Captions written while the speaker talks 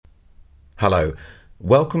Hello,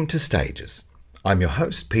 welcome to Stages. I'm your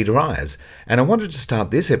host, Peter Ayres, and I wanted to start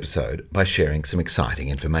this episode by sharing some exciting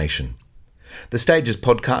information. The Stages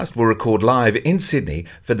podcast will record live in Sydney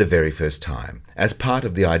for the very first time as part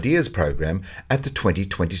of the Ideas program at the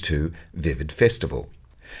 2022 Vivid Festival.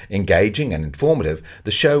 Engaging and informative, the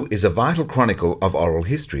show is a vital chronicle of oral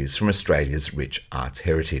histories from Australia's rich arts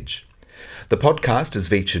heritage. The podcast has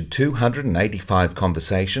featured 285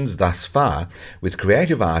 conversations thus far with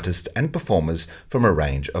creative artists and performers from a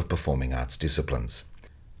range of performing arts disciplines.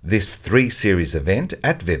 This three-series event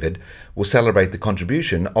at Vivid will celebrate the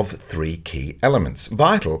contribution of three key elements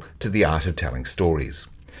vital to the art of telling stories.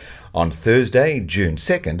 On Thursday, June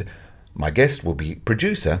 2nd, my guest will be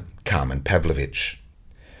producer Carmen Pavlovich.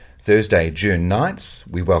 Thursday, June 9th,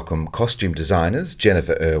 we welcome costume designers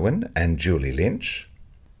Jennifer Irwin and Julie Lynch.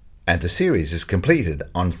 And the series is completed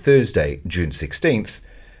on Thursday, June 16th,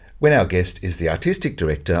 when our guest is the artistic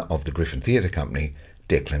director of the Griffin Theatre Company,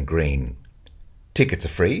 Declan Green. Tickets are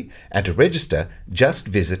free, and to register, just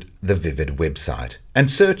visit the Vivid website and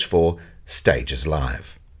search for Stages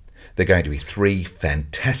Live. There are going to be three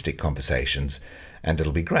fantastic conversations, and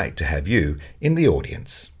it'll be great to have you in the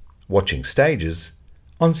audience, watching Stages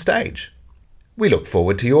on stage. We look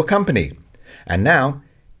forward to your company. And now,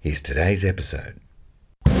 here's today's episode.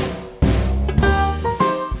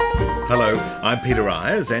 Hello, I'm Peter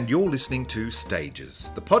Ayres, and you're listening to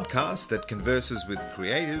Stages, the podcast that converses with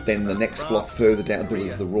creatives. Then the next block further down, there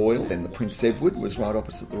was the Royal. Then the Prince Edward was right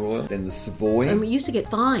opposite the Royal. Then the Savoy. And we used to get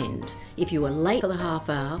fined if you were late for the half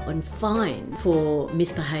hour and fined for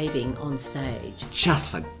misbehaving on stage. Just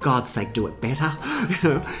for God's sake, do it better.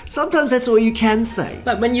 Sometimes that's all you can say.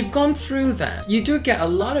 But when you've gone through that, you do get a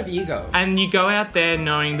lot of ego. And you go out there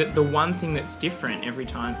knowing that the one thing that's different every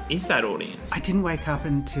time is that audience. I didn't wake up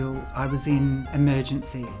until I was in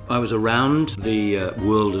emergency. I was around the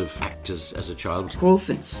world of actors as a child.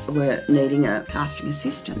 Crawfords were needing a casting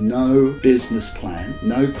assistant. No business plan,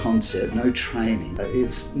 no concept, no training.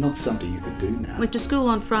 It's not something you could do now. Went to school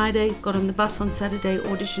on Friday, got on the bus on Saturday,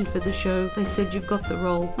 auditioned for the show. They said, "You've got the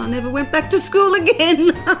role." I never went back to school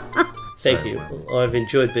again. Thank you. I've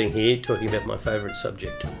enjoyed being here, talking about my favourite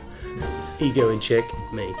subject. Ego in check,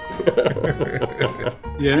 me.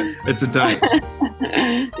 Yeah, it's a date.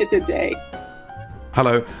 It's a date.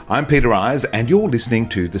 Hello, I'm Peter Ayres, and you're listening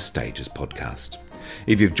to the Stages podcast.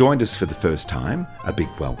 If you've joined us for the first time, a big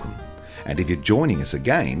welcome. And if you're joining us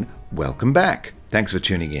again, welcome back. Thanks for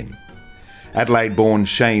tuning in. Adelaide-born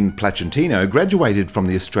Shane Placentino graduated from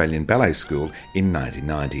the Australian Ballet School in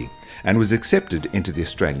 1990 and was accepted into the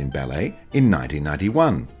Australian Ballet in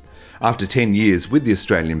 1991. After 10 years with the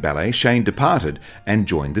Australian Ballet, Shane departed and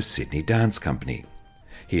joined the Sydney Dance Company.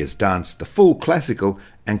 He has danced the full classical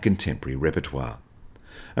and contemporary repertoire.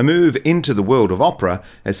 A move into the world of opera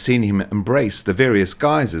has seen him embrace the various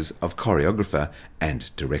guises of choreographer and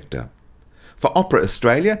director. For Opera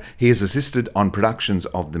Australia, he has assisted on productions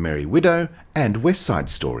of The Merry Widow and West Side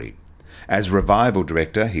Story. As revival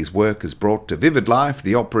director, his work has brought to vivid life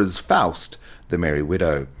the operas Faust, The Merry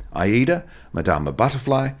Widow, Aida, Madama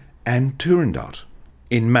Butterfly, and Turandot.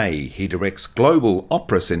 In May, he directs global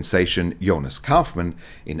opera sensation Jonas Kaufmann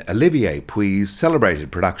in Olivier Puig's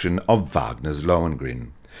celebrated production of Wagner's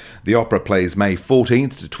Lohengrin. The opera plays May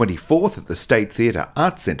 14th to 24th at the State Theatre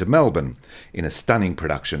Arts Centre, Melbourne, in a stunning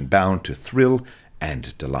production bound to thrill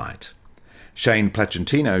and delight. Shane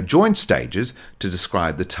Placentino joined Stages to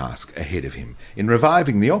describe the task ahead of him in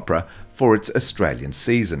reviving the opera for its Australian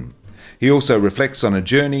season. He also reflects on a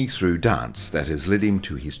journey through dance that has led him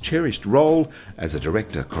to his cherished role as a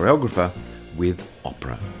director-choreographer with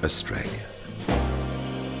Opera Australia.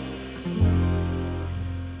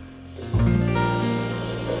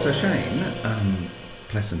 So Shane,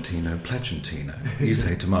 Placentino, you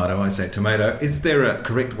say tomato, I say tomato. Is there a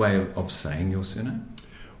correct way of saying your surname?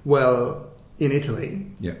 Well, in Italy,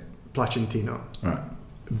 yeah, Placentino. Right.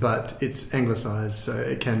 But it's anglicised, so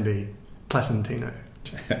it can be Placentino.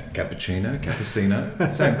 Cappuccino,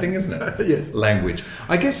 same thing, isn't it? Yes. Language.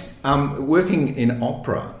 I guess working in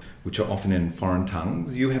opera, which are often in foreign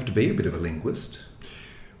tongues, you have to be a bit of a linguist.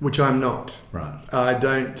 Which I'm not. Right. I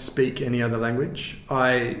don't speak any other language.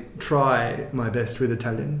 I try my best with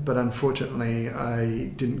Italian, but unfortunately I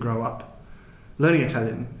didn't grow up learning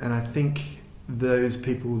Italian. And I think those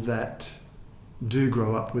people that do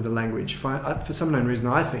grow up with a language, for some unknown reason,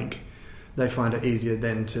 I think they find it easier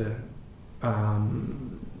then to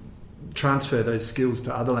transfer those skills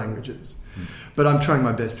to other languages. But I'm trying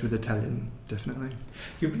my best with Italian, definitely.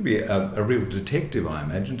 You're going to be a real detective, I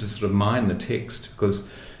imagine, to sort of mine the text, because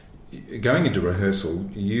going into rehearsal,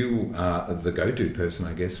 you are the go-to person,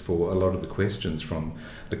 I guess, for a lot of the questions from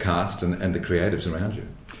the cast and the creatives around you.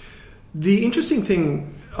 The interesting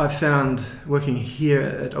thing I found working here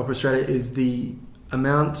at Opera Australia is the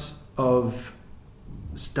amount of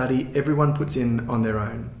study everyone puts in on their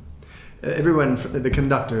own. Everyone, the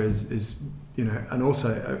conductor is and also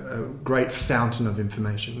a great fountain of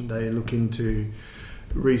information. They look into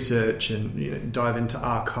research and dive into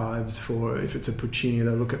archives for, if it's a Puccini,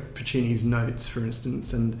 they'll look at Puccini's notes, for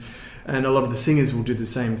instance, and a lot of the singers will do the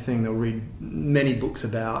same thing. They'll read many books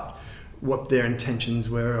about what their intentions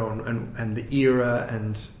were and the era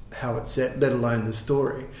and how it's set, let alone the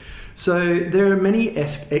story. So there are many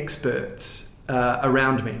experts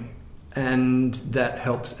around me, and that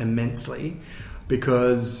helps immensely,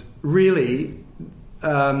 because really,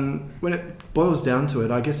 when it boils down to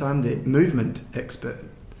it, I guess I'm the movement expert,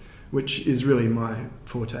 which is really my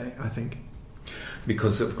forte, I think.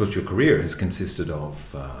 Because, of course, your career has consisted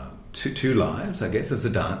of two lives, I guess, as a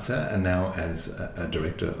dancer and now as a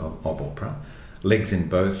director of opera, legs in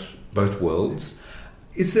both worlds.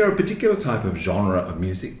 Is there a particular type of genre of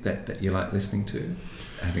music that you like listening to,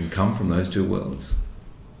 having come from those two worlds?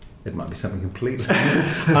 It might be something completely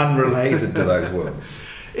unrelated to those worlds.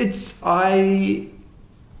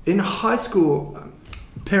 In high school,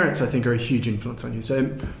 parents, I think, are a huge influence on you.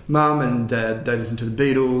 So mum and dad, they listen to the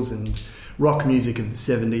Beatles and rock music of the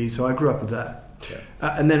 70s, so I grew up with that.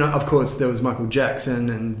 Yeah. And then, of course, there was Michael Jackson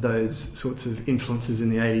and those sorts of influences in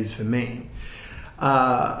the 80s for me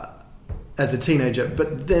as a teenager.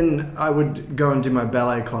 But then I would go and do my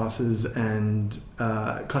ballet classes, and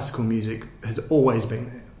classical music has always been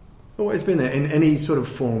there. Always been there in any sort of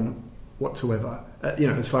form whatsoever.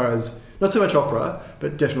 As far as, not so much opera,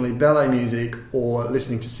 but definitely ballet music or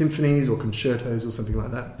listening to symphonies or concertos or something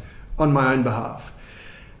like that on my own behalf.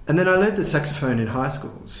 And then I learned the saxophone in high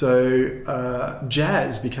school. So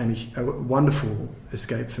jazz became a wonderful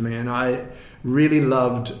escape for me. And I really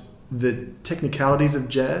loved the technicalities of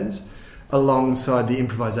jazz alongside the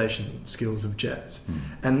improvisation skills of jazz.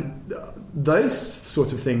 And those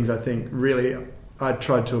sorts of things, I think, really I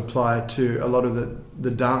tried to apply to a lot of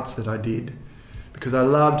the dance that I did, because I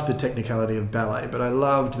loved the technicality of ballet, but I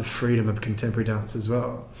loved the freedom of contemporary dance as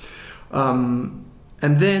well. And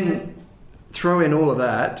then throw in all of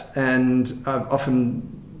that, and I've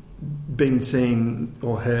often been seen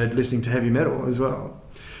or heard listening to heavy metal as well.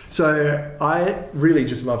 So I really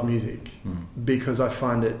just love music because I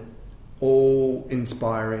find it all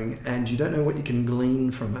inspiring, and you don't know what you can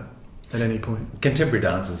glean from it at any point. Contemporary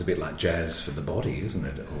dance is a bit like jazz for the body, isn't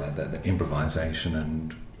it? All that the improvisation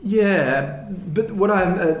and... Yeah, but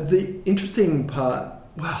the interesting part,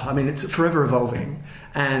 well, I mean, it's forever evolving,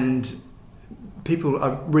 and people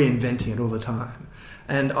are reinventing it all the time.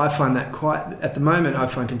 And I find that at the moment, I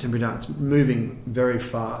find contemporary dance moving very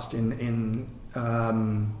fast in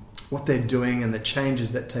what they're doing and the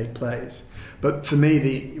changes that take place. But for me,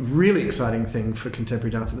 the really exciting thing for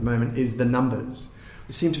contemporary dance at the moment is the numbers.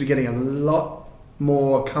 We seem to be getting a lot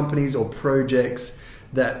more companies or projects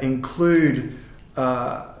that include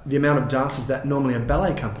the amount of dancers that normally a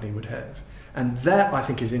ballet company would have. And that, I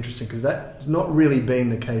think, is interesting, because that's not really been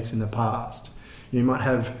the case in the past. You might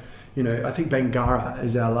have, I think Bangarra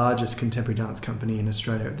is our largest contemporary dance company in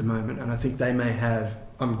Australia at the moment, and I think they may have,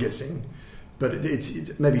 I'm guessing, but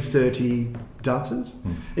it's maybe 30 dancers.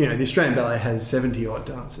 The Australian Ballet has 70-odd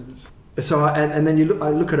dancers. So, and then I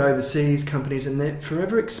look at overseas companies, and they're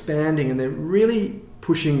forever expanding, and they're really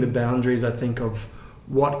pushing the boundaries, I think, of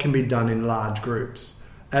what can be done in large groups,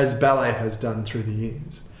 as ballet has done through the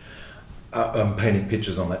years. Painting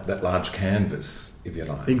pictures on that large canvas, if you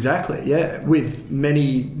like. Exactly, yeah, with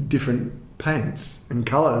many different paints and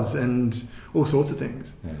colours and all sorts of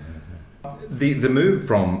things. Yeah. The move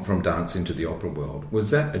from dance into the opera world,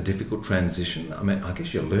 was that a difficult transition? I mean, I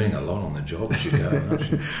guess you're learning a lot on the job as you go,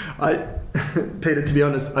 aren't you? Peter, to be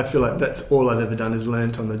honest, I feel like that's all I've ever done is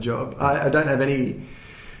learnt on the job. I don't have any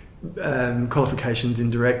qualifications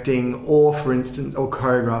in directing or, for instance, or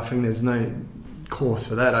choreographing. There's no course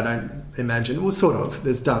for that, I don't imagine. Well, sort of.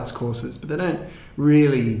 There's dance courses, but they don't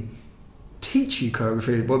really teach you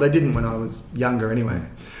choreography. Well, they didn't when I was younger anyway.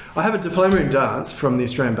 I have a diploma in dance from the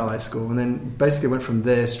Australian Ballet School, and then basically went from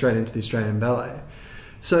there straight into the Australian Ballet.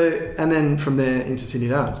 So, and then from there into Sydney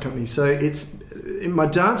Dance Company. So it's, in my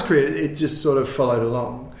dance career, it just sort of followed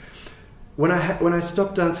along. When I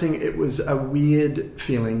stopped dancing, it was a weird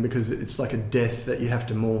feeling, because it's like a death that you have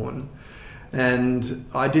to mourn. And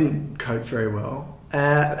I didn't cope very well.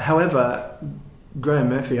 However, Graham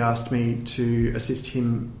Murphy asked me to assist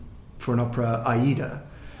him for an opera, Aida.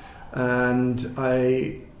 And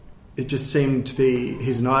it just seemed to be,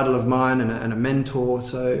 he's an idol of mine and a mentor,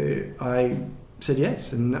 so I said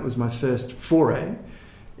yes, and that was my first foray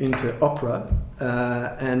into opera,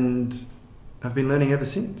 and I've been learning ever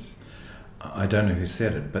since. I don't know who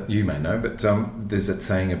said it, but you may know, but there's that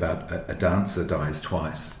saying about a dancer dies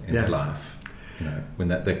twice in their life. You know, when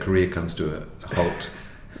their career comes to a halt.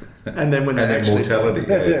 And then when they actually... mortality.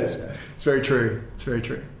 Yeah. Yes, it's very true. It's very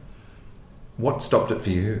true. What stopped it for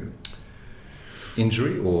you?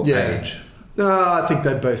 Injury or age? I think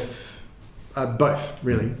they both,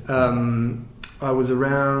 really. I was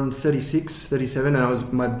around 36, 37,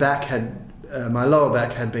 and my lower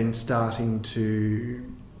back had been starting to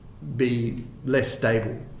be less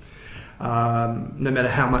stable, no matter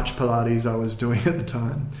how much Pilates I was doing at the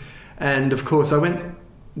time. And of course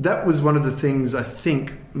that was one of the things I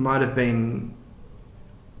think might have been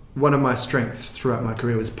one of my strengths throughout my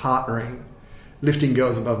career, was partnering, lifting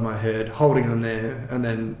girls above my head, holding them there, and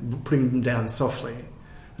then putting them down softly.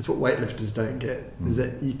 That's what weightlifters don't get, is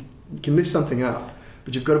that you can lift something up,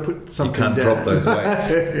 but you've got to put something down. You can't drop those weights.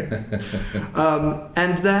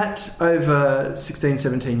 And that, over 16,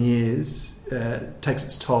 17 years, takes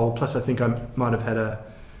its toll. Plus, I think I might have had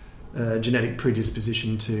a genetic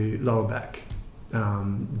predisposition to lower back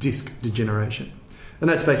disc degeneration. And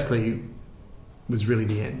that's basically was really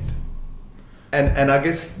the end. And I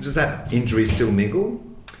guess, does that injury still niggle?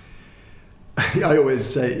 I always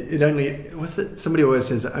say somebody always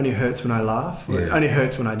says it only hurts when I laugh, or it only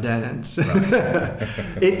hurts when I dance. Right.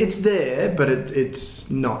 It's there, but it's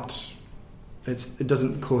not. It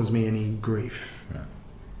doesn't cause me any grief. Right.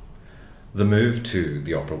 The move to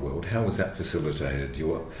the opera world, how was that facilitated? You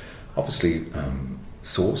were obviously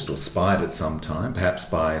sourced or spied at some time, perhaps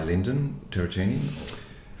by Lyndon Terracini?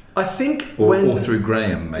 I think or through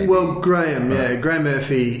Graham, maybe. Well, Graham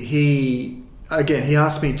Murphy, he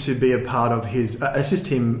asked me to be a part of assist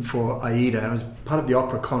him for AIDA. I was part of the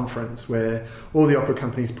opera conference where all the opera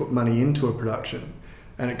companies put money into a production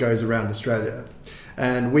and it goes around Australia.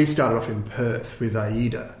 And we started off in Perth with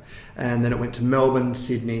AIDA, and then it went to Melbourne,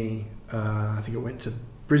 Sydney, I think it went to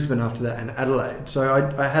Brisbane after that, and Adelaide.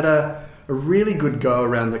 So I had a really good go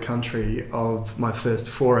around the country of my first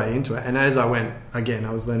foray into it. And as I went, again,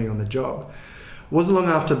 I was learning on the job. It wasn't long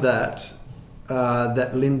after that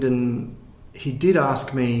that Lyndon, he did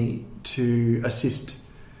ask me to assist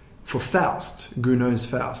for Faust, Gounod's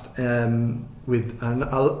Faust, with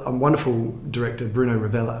a wonderful director, Bruno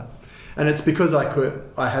Ravella. And it's because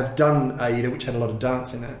I have done AIDA, which had a lot of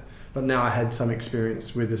dance in it, but now I had some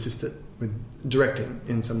experience with directing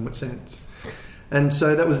in some sense. And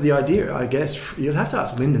so that was the idea, I guess. You'd have to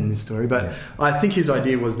ask Lyndon this story, but I think his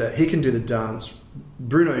idea was that he can do the dance,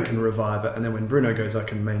 Bruno can revive it, and then when Bruno goes, I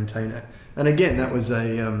can maintain it. And again, that was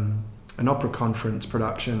an opera conference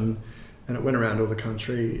production, and it went around all the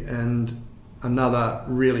country, and another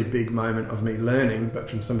really big moment of me learning, but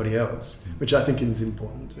from somebody else, which I think is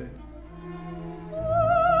important too.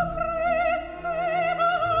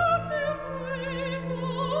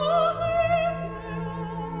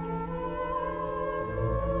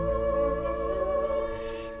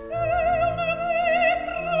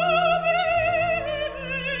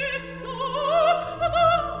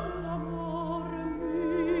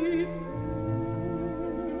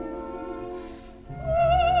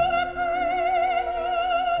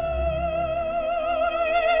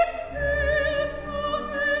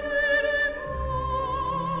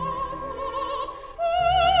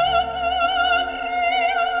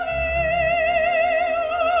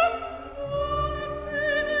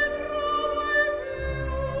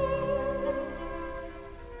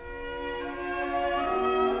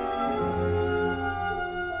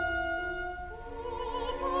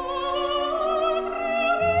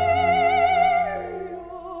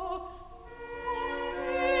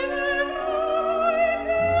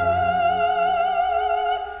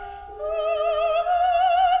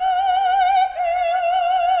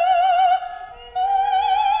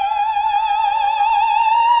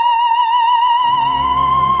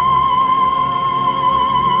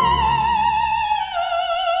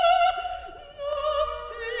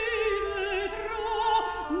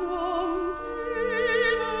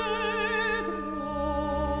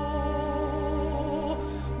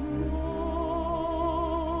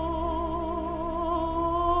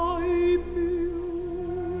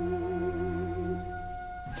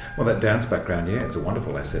 Well, that dance background, it's a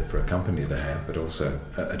wonderful asset for a company to have, but also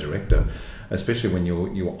a director, especially when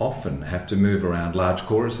you often have to move around large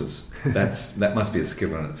choruses. That must be a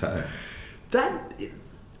skill in its own.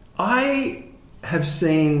 I have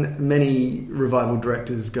seen many revival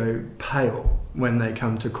directors go pale when they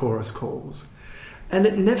come to chorus calls, and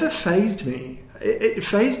it never fazed me. It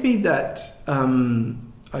fazed me that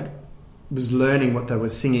I was learning what they were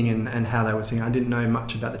singing and how they were singing. I didn't know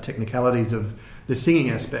much about the technicalities of the singing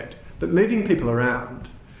aspect. But moving people around,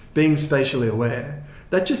 being spatially aware,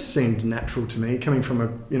 that just seemed natural to me, coming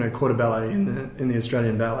from a quarter ballet in the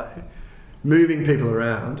Australian Ballet. Moving people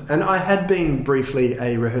around. And I had been briefly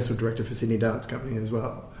a rehearsal director for Sydney Dance Company as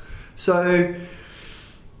well. So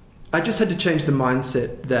I just had to change the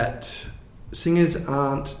mindset that singers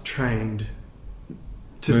aren't trained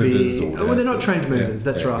to movers be... Well, they're not trained movers,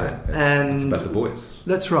 that's right. And it's about the voice.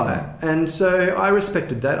 That's right. And so I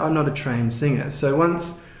respected that. I'm not a trained singer. So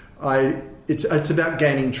once it's about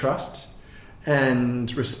gaining trust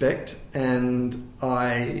and respect, and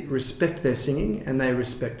I respect their singing, and they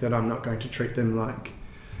respect that I'm not going to treat them like,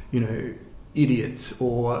 idiots,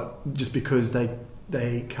 or just because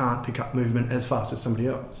they can't pick up movement as fast as somebody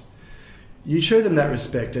else. You show them that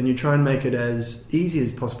respect, and you try and make it as easy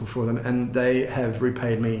as possible for them, and they have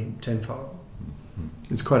repaid me tenfold.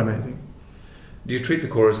 It's quite amazing. Do you treat the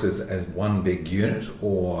choruses as one big unit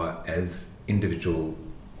or as individual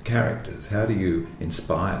characters? How do you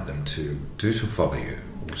inspire them to follow you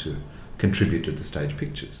or to contribute to the stage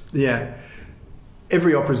pictures? Yeah.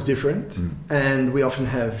 Every opera is different, and we often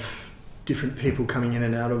have different people coming in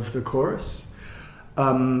and out of the chorus.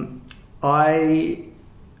 I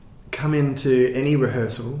come into any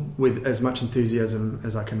rehearsal with as much enthusiasm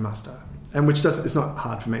as I can muster, and it's not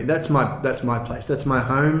hard for me. That's my place. That's my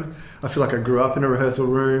home. I feel like I grew up in a rehearsal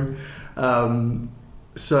room.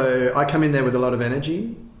 So I come in there with a lot of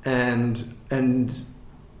energy, and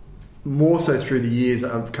more so through the years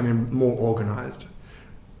I've come in more organised,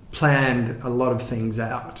 planned a lot of things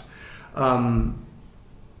out, and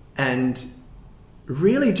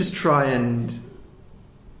really just try and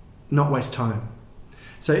not waste time.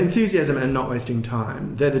 So enthusiasm and not wasting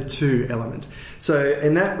time, they're the two elements. So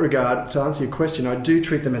in that regard, to answer your question, I do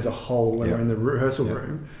treat them as a whole when we're in the rehearsal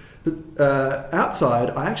room. But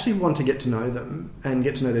outside, I actually want to get to know them and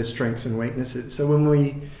get to know their strengths and weaknesses. So when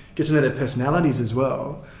we get to know their personalities as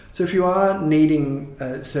well. So if you are needing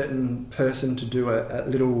a certain person to do a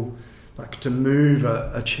little, like to move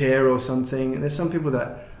a chair or something, there's some people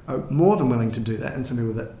that are more than willing to do that, and some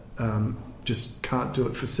people that just can't do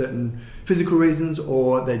it for certain physical reasons,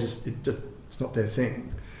 or it's not their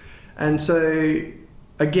thing. And so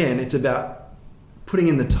again, it's about putting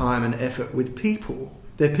in the time and effort with people.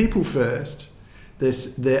 They're people first,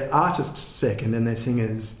 they're artists second, and they're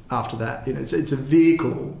singers after that. It's a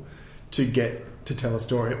vehicle to tell a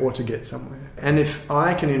story or to get somewhere. And if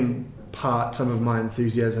I can impart some of my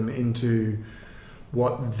enthusiasm into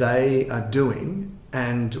what they are doing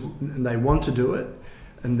and they want to do it,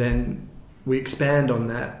 and then we expand on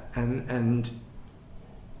that, and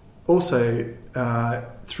also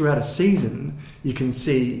throughout a season you can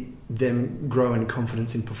see them grow in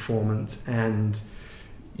confidence in performance, and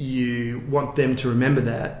you want them to remember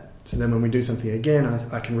that, so then when we do something again,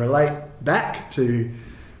 I can relate back to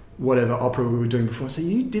whatever opera we were doing before and say,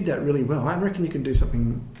 you did that really well, I reckon you can do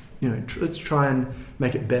something, let's try and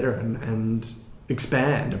make it better and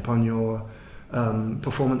expand upon your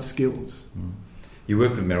performance skills. You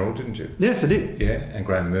worked with Merrill, didn't you? Yes, I did. Yeah, and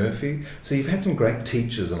Graham Murphy. So you've had some great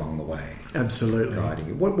teachers along the way. Absolutely. Guiding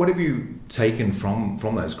you. What have you taken from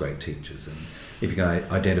those great teachers? And if you can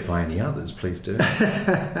identify any others, please do.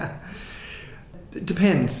 It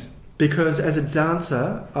depends, because as a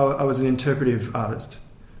dancer, I was an interpretive artist.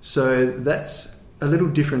 So that's a little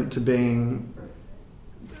different to being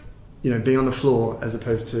on the floor as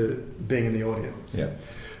opposed to being in the audience. Yeah.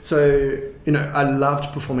 So, I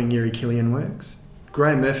loved performing Yuri Killian works.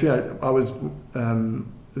 Graham Murphy, I was in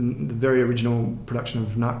the very original production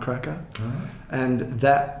of Nutcracker. Oh. And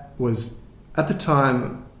that was, at the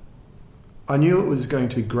time, I knew it was going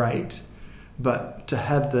to be great, but to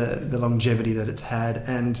have the longevity that it's had,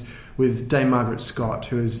 and with Dame Margaret Scott,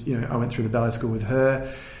 who is, I went through the ballet school with her,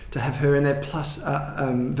 to have her in there, plus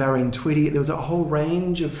Varian Twitty, there was a whole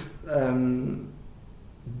range of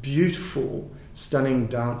beautiful, stunning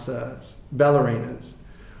dancers, ballerinas,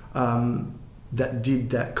 that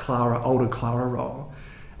did that older Clara role.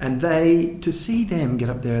 And to see them get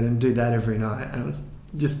up there and do that every night, and it was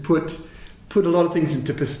just put a lot of things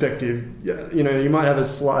into perspective. You might have a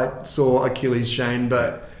slight sore Achilles chain,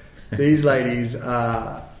 but these ladies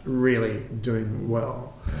are really doing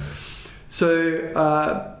well. So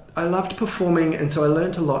I loved performing, and so I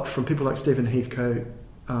learnt a lot from people like Stephen Heathcote,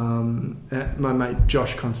 my mate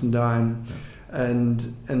Josh Considine,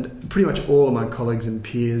 and pretty much all of my colleagues and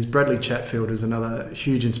peers. Bradley Chatfield is another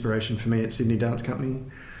huge inspiration for me at Sydney Dance Company.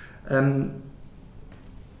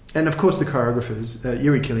 and of course the choreographers,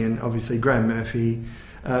 Yuri Killian, obviously, Graham Murphy,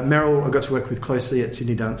 Meryl I got to work with closely at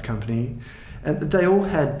Sydney Dance Company, and they all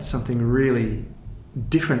had something really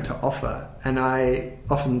different to offer, and I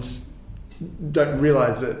often don't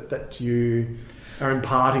realise that you are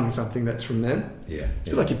imparting something that's from them. Yeah, it's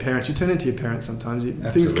a bit like your parents. You turn into your parents sometimes.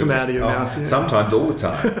 Things come out of your mouth. Yeah. Sometimes, all the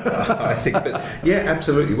time, I think. But yeah,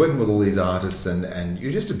 absolutely. Working with all these artists, and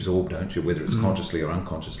you just absorb, don't you? Whether it's consciously or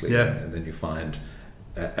unconsciously. Yeah. And then you find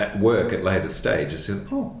at work at later stages,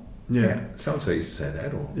 yeah, so-and-so used to say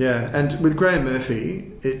that. Or yeah, and with Graham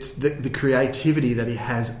Murphy, it's the creativity that he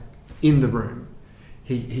has in the room.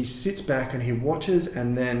 He sits back and he watches,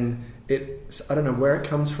 and then I don't know where it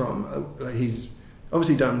comes from. He's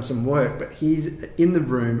obviously done some work, but he's in the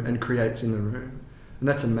room and creates in the room, and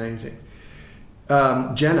that's amazing.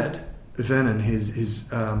 Janet Vernon, his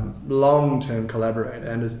long-term collaborator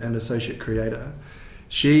and associate creator,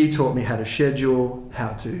 she taught me how to schedule, how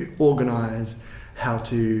to organise, how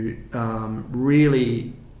to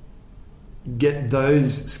really get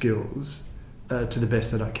those skills to the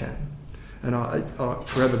best that I can. And I'll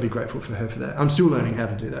forever be grateful for her for that. I'm still learning how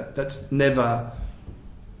to do that. That's never...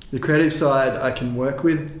 The creative side I can work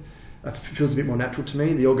with. It feels a bit more natural to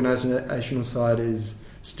me. The organisational side is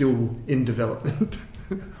still in development.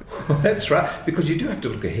 Well, that's right, because you do have to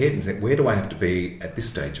look ahead and think, where do I have to be at this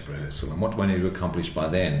stage of rehearsal, and what do I need to accomplish by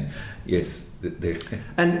then? Yes.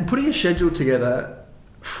 And putting a schedule together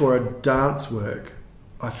for a dance work,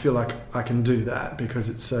 I feel like I can do that because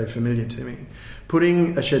it's so familiar to me.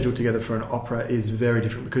 Putting a schedule together for an opera is very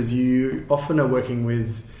different because you often are working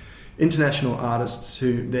with international artists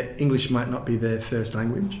who their English might not be their first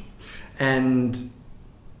language, and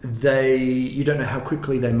you don't know how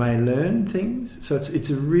quickly they may learn things. So it's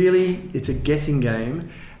a guessing game,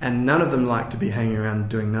 and none of them like to be hanging around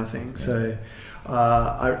doing nothing. Yeah. So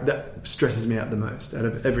that stresses me out the most out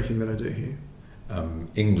of everything that I do here.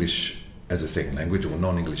 English as a second language or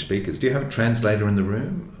non-English speakers, do you have a translator in the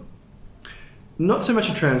room? Not so much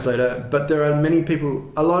a translator, but there are many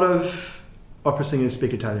people. A lot of opera singers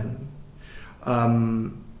speak Italian.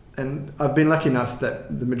 And I've been lucky enough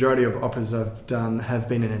that the majority of operas I've done have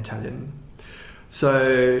been in Italian.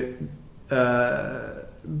 So,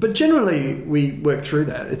 but generally we work through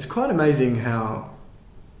that. It's quite amazing how,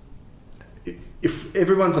 if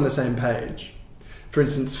everyone's on the same page, for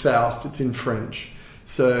instance, Faust, it's in French.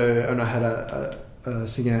 So, and I had a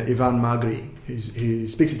singer, Ivan Magri, who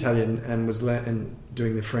speaks Italian and was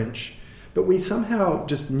doing the French. But we somehow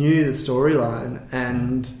just knew the storyline,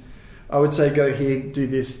 and I would say, go here, do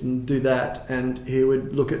this and do that, and he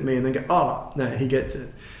would look at me and then go, oh, no, he gets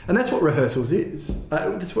it. And that's what rehearsals is.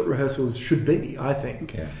 That's what rehearsals should be, I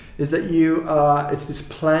think, is that it's this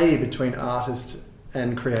play between artists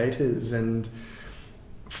and creators, and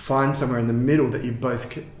find somewhere in the middle that you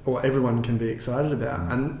both or everyone can be excited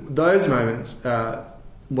about. And those moments are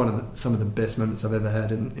some of the best moments I've ever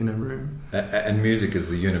had in a room. And music is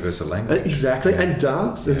the universal language. Exactly, and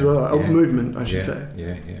dance as well, or movement, I should say.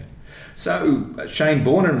 Yeah. So, Shane,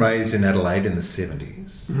 born and raised in Adelaide in the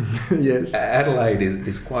 70s. Yes. Adelaide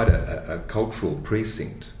is quite a cultural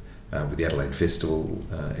precinct with the Adelaide Festival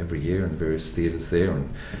every year and various theatres there,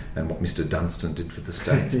 and what Mr. Dunstan did for the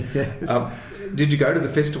state. Yes. Did you go to the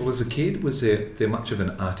festival as a kid? Was there much of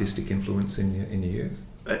an artistic influence in your youth?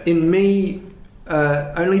 In me,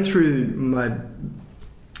 only through my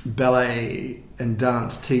ballet and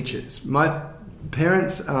dance teachers. My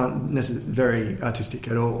parents aren't necessarily very artistic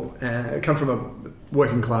at all. I come from a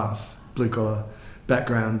working class, blue collar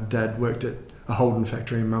background. Dad worked at a Holden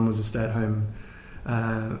factory, and Mum was a stay-at-home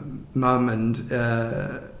mum, and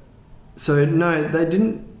so no, they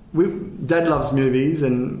didn't. Dad loves movies,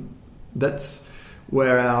 and that's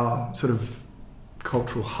where our sort of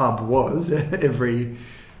cultural hub was. Every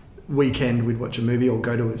weekend we'd watch a movie or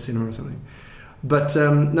go to a cinema or something. But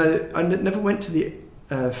no, I never went to the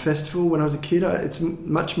festival when I was a kid. It's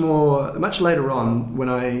much later on when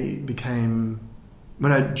I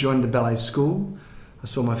joined the ballet school. I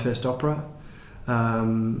saw my first opera.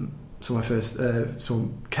 Saw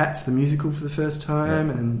Cats the musical for the first time,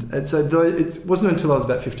 and so it wasn't until I was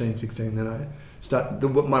about 15, 16 that I started.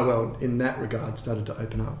 My world in that regard started to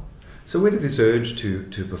open up. So where did this urge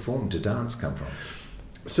to perform, to dance, come from?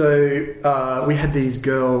 So we had these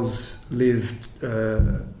girls lived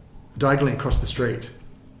diagonally across the street,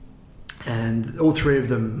 and all three of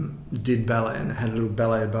them did ballet, and they had a little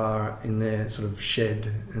ballet bar in their sort of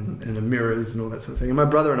shed and mirrors and all that sort of thing. And my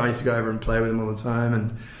brother and I used to go over and play with them all the time,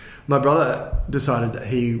 and my brother decided that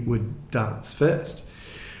he would dance first.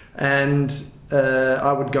 And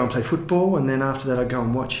I would go and play football, and then after that I'd go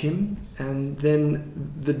and watch him. And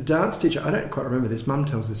then the dance teacher, I don't quite remember this, Mum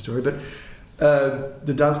tells this story, but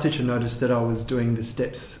the dance teacher noticed that I was doing the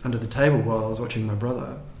steps under the table while I was watching my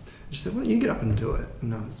brother. She said, "Why don't you get up and do it?"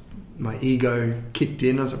 And my ego kicked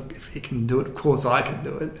in. I was like, if he can do it, of course I can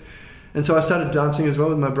do it. And so I started dancing as well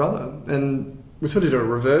with my brother. And we sort of did a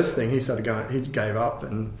reverse thing. He started going, he gave up,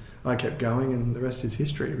 and I kept going, and the rest is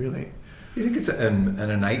history, really. You think it's an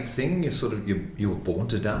innate thing? You were born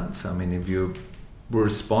to dance? I mean, if you were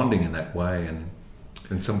responding in that way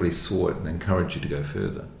and somebody saw it and encouraged you to go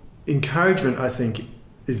further? Encouragement, I think,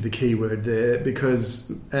 is the key word there,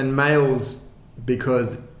 and males,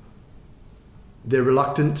 because they're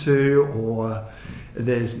reluctant to, or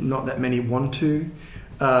there's not that many want to,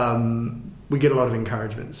 we get a lot of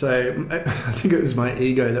encouragement. So I think it was my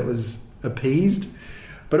ego that was appeased.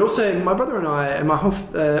 But also my brother and I, and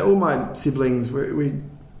all my siblings, we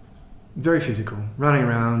very physical, running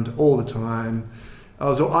around all the time.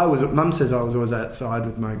 Mum says I was always outside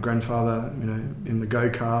with my grandfather, in the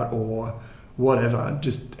go-kart or whatever,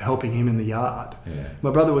 just helping him in the yard. Yeah.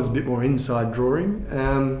 My brother was a bit more inside drawing.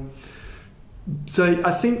 So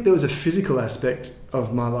I think there was a physical aspect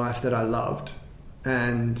of my life that I loved,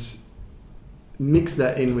 and mix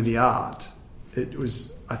that in with the art.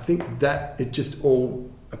 I think that it just all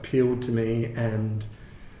appealed to me, and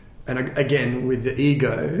again with the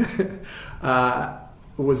ego,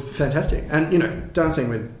 was fantastic. And dancing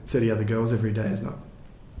with 30 other girls every day is not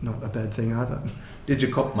a bad thing either. Did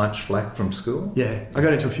you cop much flack from school? Yeah, I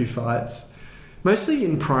got into a few fights, mostly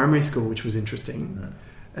in primary school, which was interesting. Right.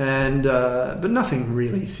 And but nothing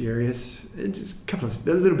really serious. Just a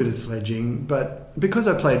little bit of sledging. But because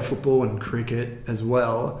I played football and cricket as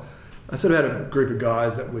well, I sort of had a group of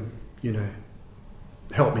guys that would,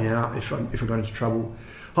 help me out if I got into trouble.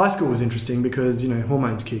 High school was interesting because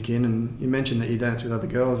hormones kick in, and you mentioned that you dance with other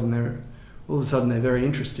girls, and they're all of a sudden they're very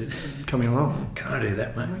interested in coming along. Can I do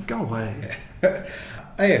that, mate? Go away. Yeah.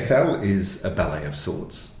 AFL is a ballet of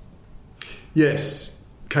sorts. Yes.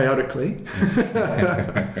 Chaotically.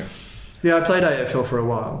 Yeah, I played AFL for a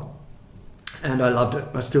while, and I loved it.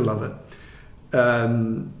 I still love it.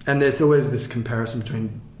 And there's always this comparison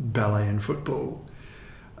between ballet and football.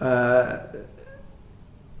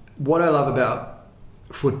 What I love about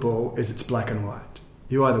football is it's black and white.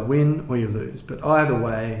 You either win or you lose, but either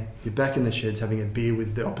way, you're back in the sheds having a beer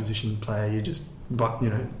with the opposition player you just,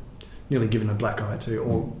 nearly given a black eye to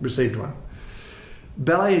or received one.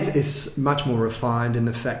 Ballet is much more refined in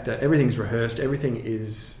the fact that everything's rehearsed, everything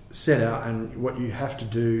is set out, and what you have to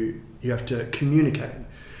do, you have to communicate.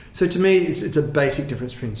 So to me, it's a basic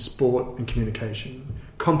difference between sport and communication,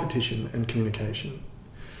 competition and communication.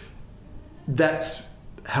 That's,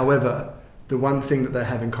 however, the one thing that they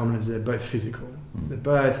have in common is they're both physical. They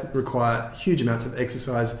both require huge amounts of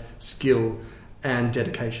exercise, skill, and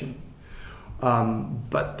dedication.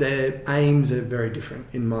 But their aims are very different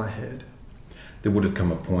in my head. There would have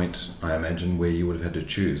come a point, I imagine, where you would have had to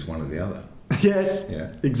choose one or the other. Yes,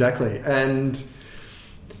 yeah, exactly. And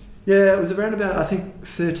yeah, it was around about, I think,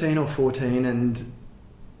 13 or 14, and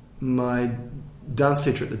my dance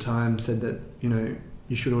teacher at the time said that,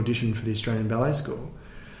 you should audition for the Australian Ballet School.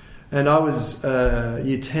 And I was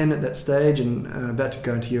year 10 at that stage and about to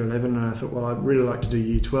go into year 11, and I thought, well, I'd really like to do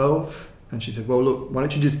year 12. And she said, well, look, why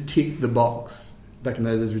don't you just tick the box? Back in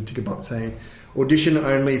those days, we'd tick a box saying, audition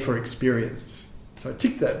only for experience. So I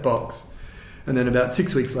ticked that box. And then about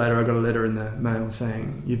 6 weeks later, I got a letter in the mail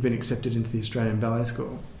saying, you've been accepted into the Australian Ballet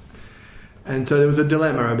School. And so there was a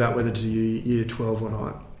dilemma about whether to do year 12 or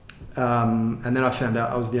not. And then I found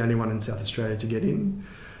out I was the only one in South Australia to get in.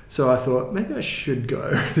 So I thought, maybe I should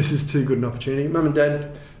go. This is too good an opportunity. Mum and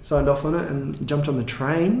Dad signed off on it and jumped on the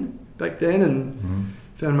train back then and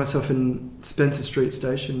found myself in Spencer Street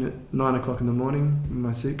Station at 9 o'clock in the morning in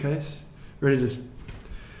my suitcase, ready to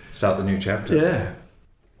start the new chapter. Yeah.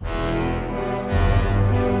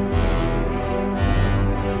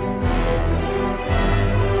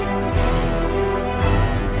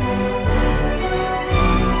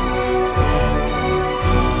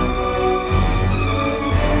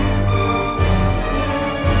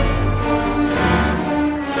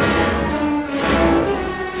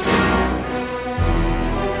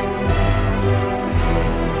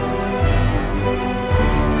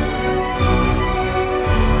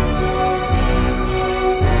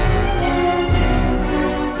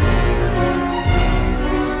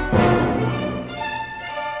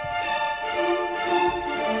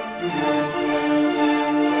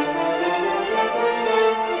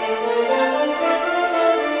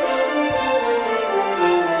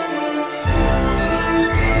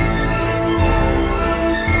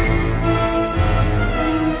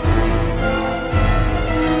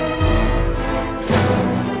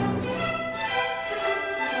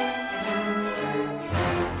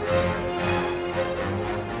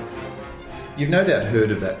 You've no doubt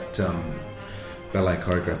heard of that ballet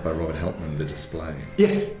choreographed by Robert Helpman, The Display.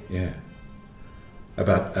 Yes. Yeah.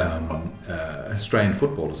 About Australian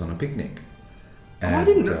footballers on a picnic. And, I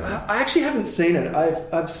didn't. I actually haven't seen it.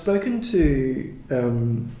 I've spoken to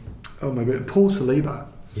Paul Saliba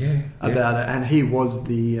about it, and he was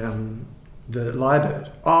the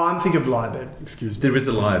lyrebird. Oh, I'm thinking of lyrebird. Excuse me. There is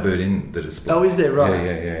a lyrebird in The Display. Oh, is there? Right.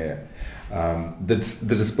 Yeah.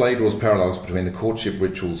 The display draws parallels between the courtship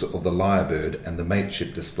rituals of the lyrebird and the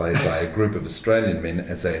mateship displayed by a group of Australian men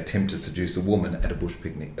as they attempt to seduce a woman at a bush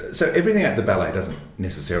picnic. So everything at the ballet doesn't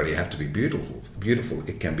necessarily have to be beautiful.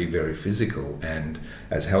 It can be very physical and,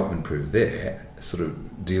 as Helpman proved there, sort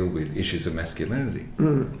of deal with issues of masculinity.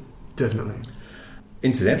 Definitely.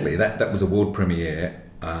 Incidentally, that was a world premiere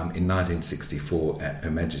in 1964 at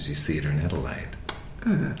Her Majesty's Theatre in Adelaide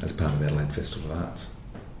as part of the Adelaide Festival of Arts.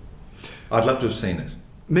 I'd love to have seen it.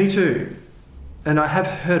 Me too. And I have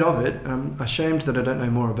heard of it. I'm ashamed that I don't know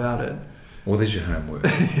more about it. Well, there's your homework.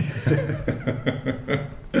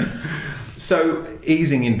 So,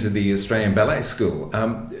 easing into the Australian Ballet School,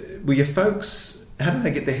 were your folks, how did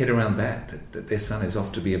they get their head around that their son is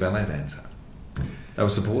off to be a ballet dancer? They were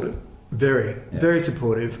supportive? Very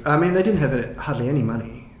supportive. I mean, they didn't have hardly any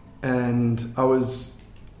money. And I was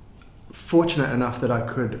fortunate enough that I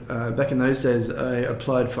could, back in those days, I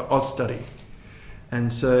applied for Austudy,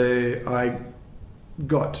 and so I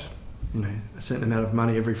got, a certain amount of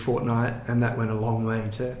money every fortnight, and that went a long way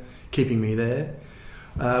to keeping me there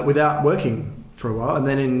without working for a while. And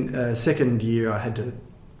then in second year, I had to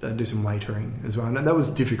do some waitering as well, and that was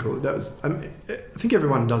difficult. I think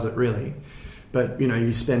everyone does it really, but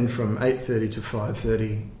you spend from 8:30 to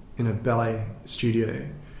 5:30 in a ballet studio,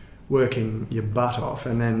 working your butt off,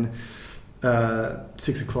 and then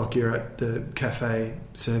 6 o'clock you're at the cafe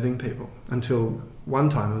serving people until one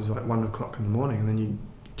time it was like 1 o'clock in the morning, and then you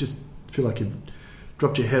just feel like you've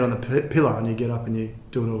dropped your head on the pillow and you get up and you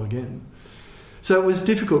do it all again. So it was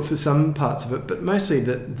difficult for some parts of it, but mostly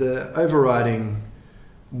the overriding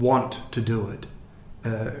want to do it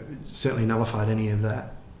certainly nullified any of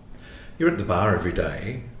that. You're at the bar every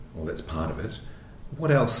day, well, that's part of it. What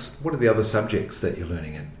else? What are the other subjects that you're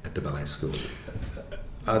learning at the ballet school?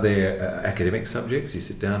 Are there academic subjects you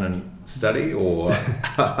sit down and study, or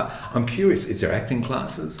I'm curious, is there acting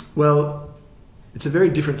classes? Well, it's a very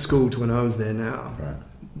different school to when I was there now.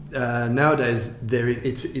 Right. Nowadays,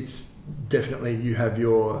 it's definitely, you have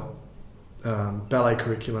your ballet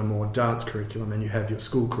curriculum or dance curriculum, and you have your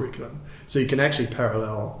school curriculum. So you can actually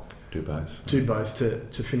parallel do both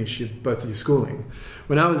to finish both of your schooling.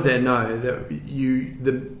 When I was there, no,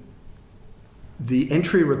 the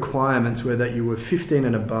entry requirements were that you were 15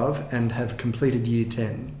 and above and have completed year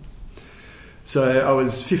 10. So I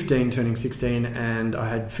was 15 turning 16, and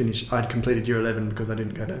I'd completed year 11 because I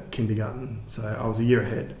didn't go to kindergarten, so I was a year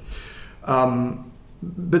ahead.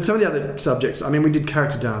 But some of the other subjects, we did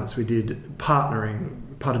character dance, we did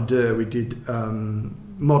partnering, pas de deux, we did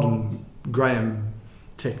modern Graham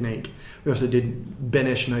technique. We also did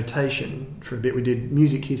Benesch notation for a bit. We did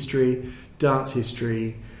music history, dance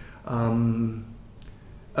history.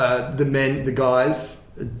 The guys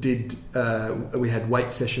did, we had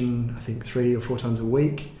weight session, I think 3 or 4 times a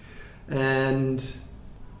week, and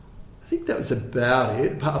I think that was about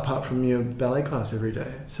it, apart from your ballet class every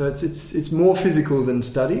day. So it's more physical than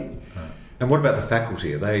study. And what about the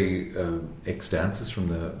faculty? Are they ex-dancers from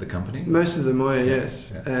the company? Most of them were,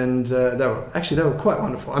 yes. Yeah. And they were quite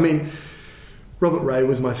wonderful. Robert Ray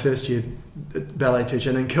was my first year ballet teacher,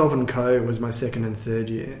 and then Kelvin Coe was my second and third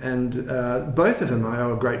year. And both of them I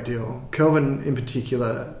owe a great deal. Kelvin in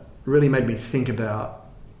particular really made me think about...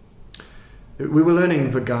 We were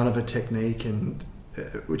learning Vaganova technique, and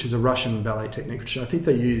which is a Russian ballet technique, which I think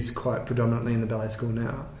they use quite predominantly in the ballet school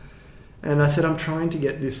now. And I said, I'm trying to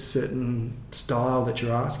get this certain style that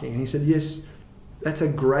you're asking. And he said, yes, that's a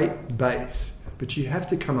great base, but you have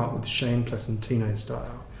to come up with Shane Placentino's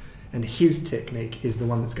style. And his technique is the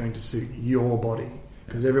one that's going to suit your body,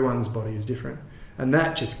 because everyone's body is different. And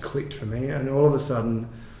that just clicked for me. And all of a sudden,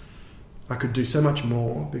 I could do so much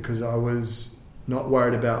more because I was not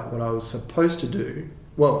worried about what I was supposed to do.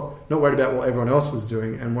 Well, not worried about what everyone else was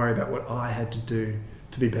doing, and worried about what I had to do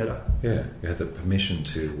to be better. Yeah, you had the permission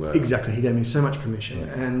to... Exactly, he gave me so much permission,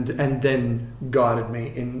 yeah. and then guided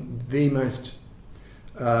me in the most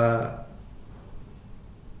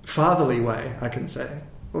fatherly way, I can say.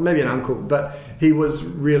 Well, maybe an uncle, but he was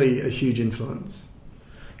really a huge influence.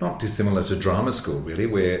 Not dissimilar to drama school, really,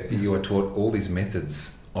 where you are taught all these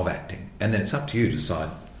methods of acting, and then it's up to you to decide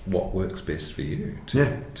what works best for you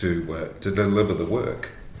to deliver the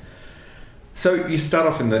work. So you start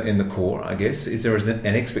off in the corps, I guess. Is there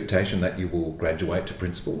an expectation that you will graduate to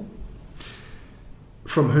principal?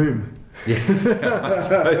 From whom? Yeah, I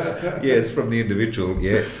suppose. Yes, from the individual.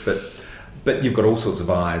 Yes, but you've got all sorts of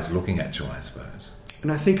eyes looking at you, I suppose.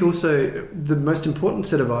 And I think also the most important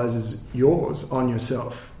set of eyes is yours on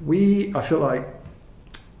yourself. I feel like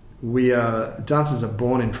dancers are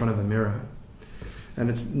born in front of a mirror, and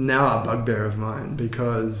it's now a bugbear of mine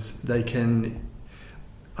because they can.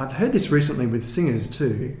 I've heard this recently with singers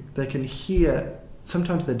too. They can hear.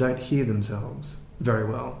 Sometimes they don't hear themselves very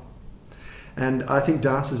well. And I think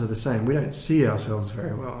dancers are the same. We don't see ourselves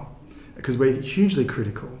very well because we're hugely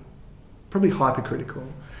critical, probably hypercritical.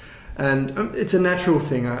 And it's a natural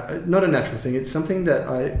thing. Not a natural thing. It's something that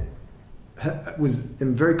I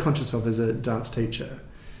am very conscious of as a dance teacher,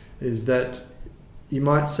 is that you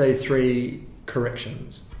might say 3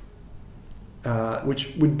 corrections,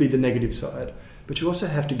 which would be the negative side. But you also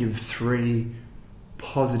have to give 3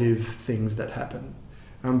 positive things that happen.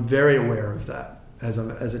 I'm very aware of that as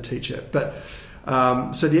a teacher. But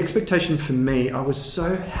so the expectation for me, I was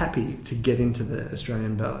so happy to get into the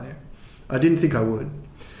Australian Ballet. I didn't think I would.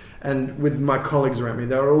 And with my colleagues around me,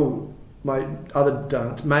 they were all my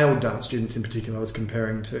other male dance students in particular I was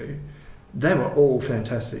comparing to. They were all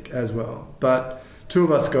fantastic as well. But 2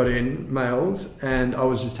 of us got in, males, and I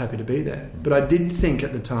was just happy to be there. But I did think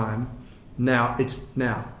at the time, now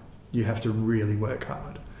you have to really work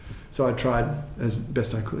hard. So I tried as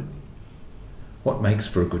best I could. What makes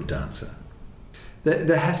for a good dancer?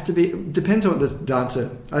 There has to be, depends on the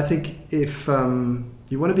dancer. I think if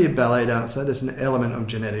you want to be a ballet dancer, there's an element of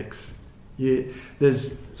genetics. So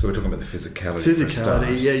we're talking about the physicality.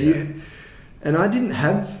 Physicality, yeah. And I didn't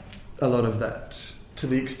have a lot of that to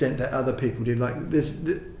the extent that other people did. Like this,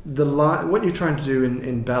 the line. What you're trying to do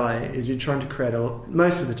in ballet is you're trying to create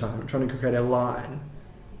most of the time, trying to create a line,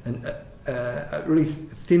 and a really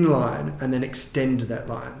thin line, and then extend that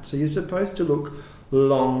line. So you're supposed to look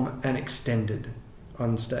long and extended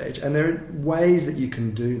on stage, and there are ways that you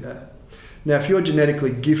can do that. Now, if you're genetically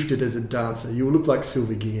gifted as a dancer, you'll look like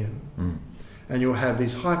Sylvie Guillem, and you'll have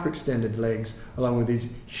these hyperextended legs along with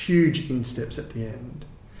these huge insteps at the end.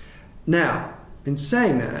 Now, in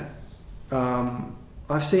saying that,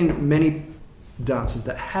 I've seen many dancers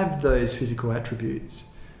that have those physical attributes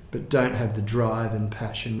but don't have the drive and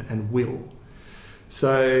passion and will.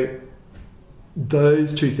 So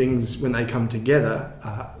those 2 things, when they come together,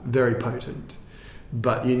 are very potent.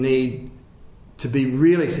 But you need to be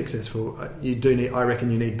really successful. I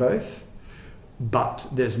reckon you need both. But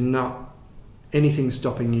there's not anything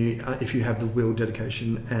stopping you if you have the will,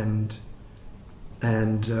 dedication, and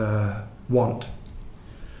want.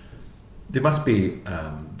 There must be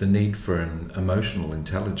the need for an emotional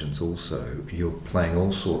intelligence also. You're playing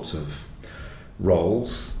all sorts of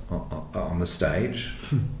roles on the stage,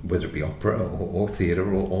 whether it be opera or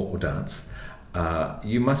theatre or dance.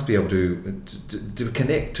 You must be able to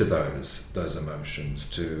connect to those emotions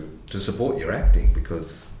to support your acting,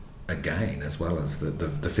 because, again, as well as the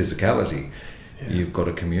physicality, you've got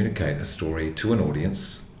to communicate a story to an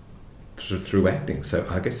audience through acting. So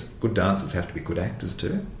I guess good dancers have to be good actors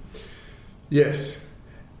too. Yes,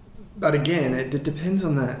 but again, it depends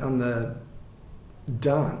on the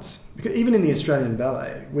dance. Because even in the Australian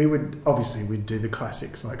Ballet, we'd do the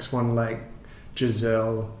classics like Swan Lake,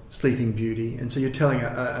 Giselle, Sleeping Beauty, and so you're telling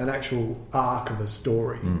an actual arc of a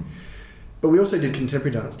story. But we also did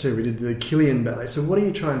contemporary dance too. We did the Killian Ballet. So what are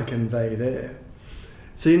you trying to convey there?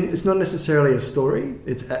 So it's not necessarily a story.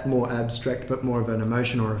 It's more abstract, but more of an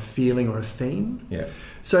emotion or a feeling or a theme. Yeah.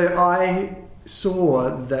 So I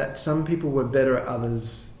saw that some people were better at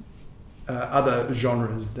other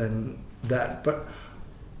genres than that, but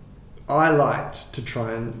I liked to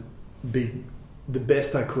try and be the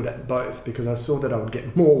best I could at both, because I saw that I would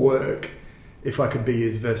get more work if I could be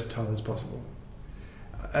as versatile as possible.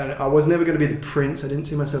 And I was never going to be the prince. I didn't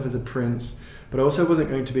see myself as a prince, but I also wasn't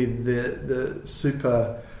going to be the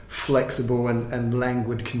super flexible and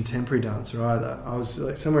languid contemporary dancer either. I was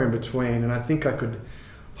like somewhere in between, and I think I could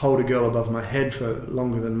hold a girl above my head for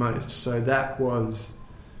longer than most. So that was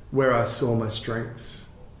where I saw my strengths.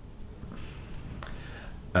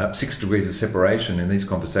 6 degrees of separation in these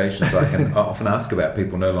conversations. I can often ask about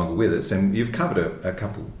people no longer with us, and you've covered a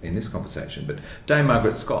couple in this conversation. But Dame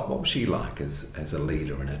Margaret Scott, what was she like as a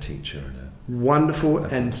leader and a teacher? Wonderful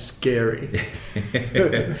and scary.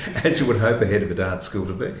 As you would hope a head of a dance school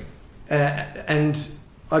to be. And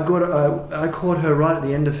I caught her right at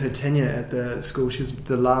the end of her tenure at the school. She was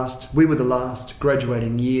we were the last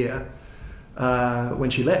graduating year when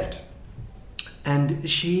she left. And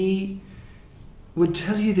she would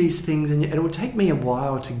tell you these things, and it would take me a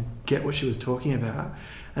while to get what she was talking about.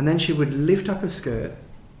 And then she would lift up her skirt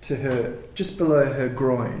to her, just below her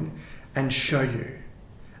groin, and show you.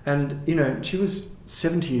 And, you know, she was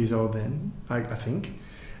 70 years old then, I think.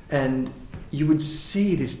 And you would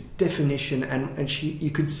see this definition, and you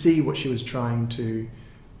could see what she was trying to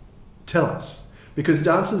tell us. Because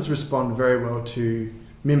dancers respond very well to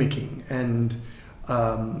mimicking. And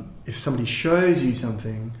if somebody shows you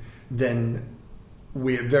something, then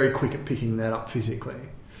we're very quick at picking that up physically.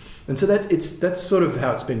 And so that's sort of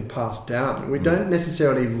how it's been passed down. We don't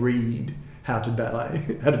necessarily read how to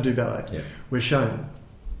do ballet. Yeah. We're shown.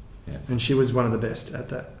 Yeah. And she was one of the best at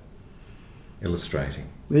that. Illustrating.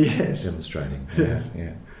 Yes. Demonstrating. Yes.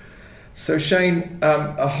 Yeah. So Shane,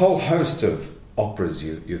 a whole host of operas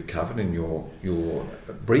you've covered in your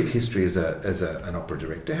brief history as an opera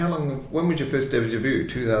director. When was your first debut?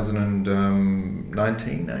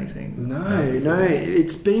 2019, 18? No,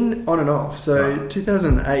 it's been on and off. So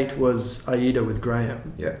 2008 was Aida with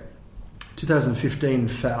Graham. Yeah. 2015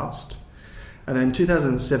 Faust, and then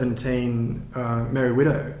 2017 Merry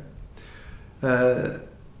Widow.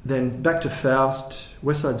 Then back to Faust,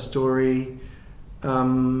 West Side Story.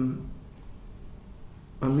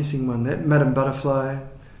 I'm missing one there. Madame Butterfly.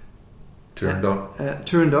 Turandot.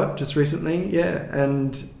 Turandot, just recently, yeah,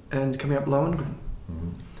 and coming up Lohengrin.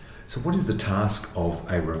 Mm-hmm. So what is the task of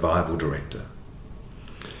a revival director?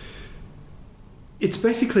 It's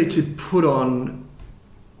basically to put on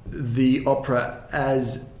the opera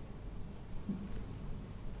as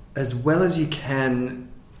well as you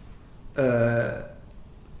can,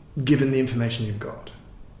 given the information you've got.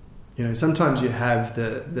 You know, sometimes you have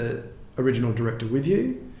the original director with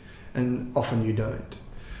you, and often you don't.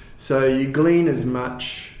 So you glean as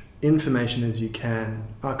much information as you can,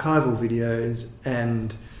 archival videos,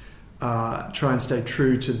 and try and stay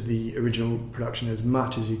true to the original production as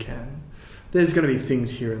much as you can. There's going to be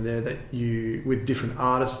things here and there that you, with different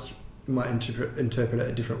artists, might interpret it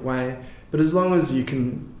a different way, but as long as you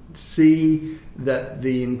can see that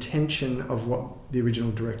the intention of what the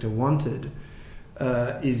original director wanted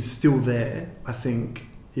is still there, I think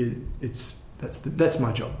that's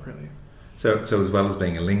my job, really. So as well as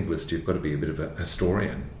being a linguist, you've got to be a bit of a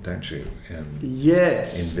historian, don't you?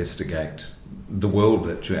 Yes. Investigate the world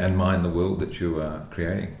and mine the world that you are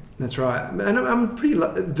creating. That's right. And I'm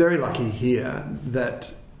very lucky here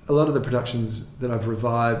that a lot of the productions that I've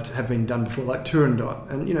revived have been done before, like Turandot.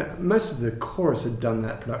 And, you know, most of the chorus had done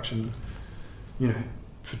that production, you know,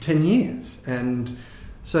 for 10 years. And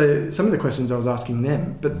so some of the questions I was asking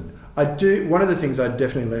them, but one of the things I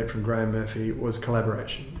definitely learned from Graham Murphy was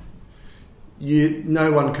collaboration.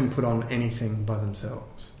 No one can put on anything by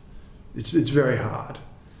themselves. It's very hard.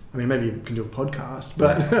 I mean, maybe you can do a podcast,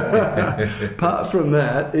 but apart from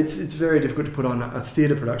that, it's very difficult to put on a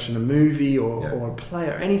theatre production, a movie or a play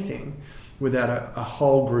or anything without a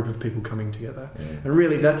whole group of people coming together. Yeah. And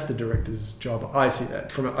really, that's the director's job. I see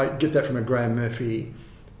that. I get that from a Graham Murphy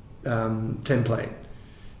template.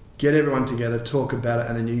 Get everyone together, talk about it,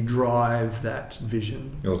 and then you drive that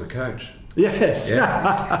vision. You're the coach. Yes.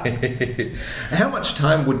 Yeah. How much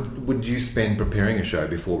time would you spend preparing a show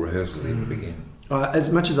before rehearsals even begin?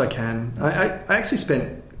 As much as I can. I actually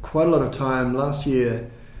spent quite a lot of time last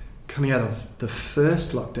year coming out of the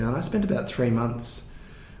first lockdown. I spent about 3 months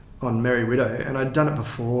on Merry Widow, and I'd done it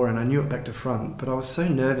before and I knew it back to front, but I was so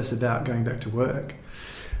nervous about going back to work.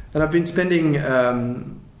 And I've been spending,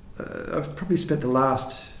 I've probably spent the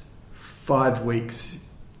last 5 weeks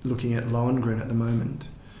looking at Lohengrin at the moment.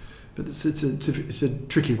 But it's a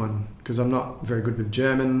tricky one because I'm not very good with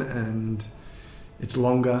German, and it's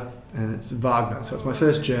longer, and it's Wagner. So it's my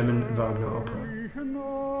first German Wagner opera.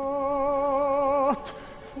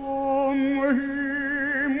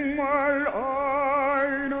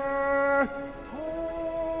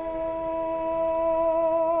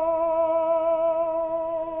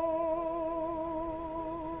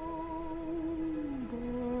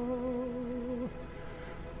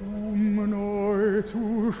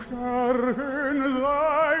 Zu stärken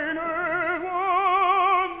seine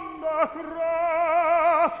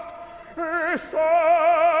Wunderkraft, es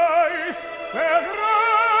heißt, der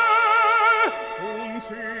Graf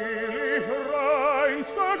unselig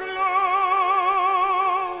reinster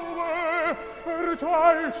Glaube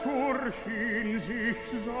erteilt durch ihn sich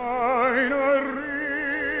seiner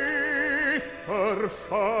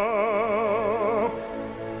Ritterschaft.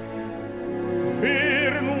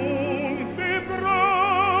 Wer nun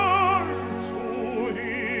gebracht zu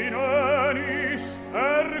ihnen ist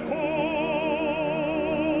erkoren,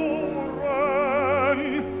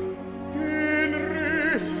 den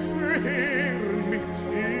rüstet mit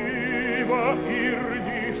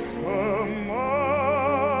überirdischer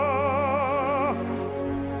Macht.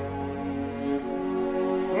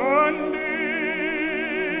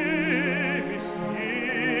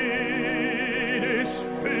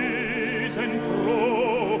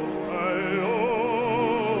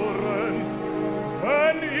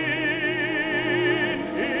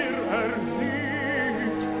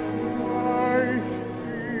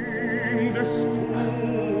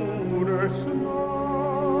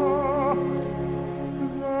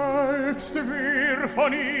 jetzt wir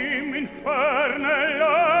von ihm in ferne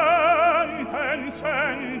Landen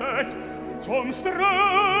sendet, zum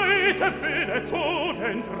Streite für den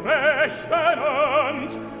Tugend rechten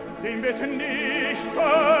Hand, dem wird nicht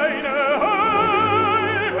seine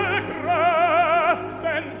heile Kraft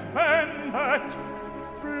entwendet,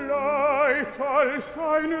 bleibt als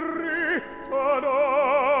ein Ritter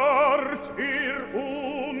dort hier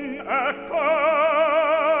unerkannt.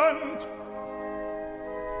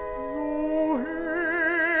 So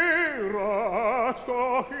herat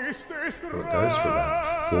doch ist es Well, it goes for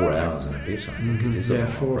about 4 hours and a bit, I think it is. Yeah,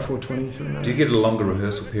 4:20 something like Do you get a longer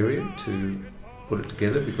rehearsal period to put it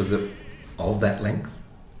together because of that length?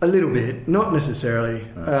 A little bit, not necessarily.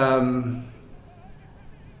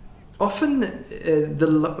 Often, I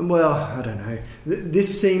don't know.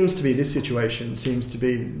 This situation seems to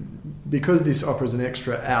be, because this opera is an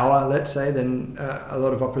extra hour, let's say, than a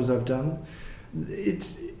lot of operas I've done.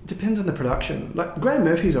 It depends on the production. Like Graham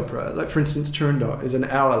Murphy's opera, like for instance, Turandot is an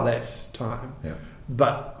hour less time. Yeah.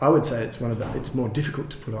 But I would say it's more difficult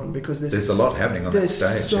to put on because there's a lot happening on that stage.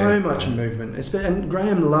 There's so much movement, and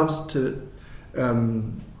Graham loves to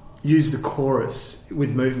use the chorus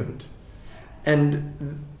with movement,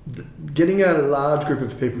 and getting a large group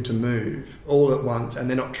of people to move all at once, and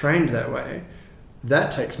they're not trained that way,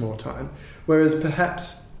 that takes more time. Whereas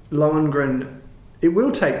perhaps Lohengrin, it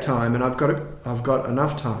will take time, and I've got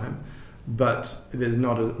enough time, but there's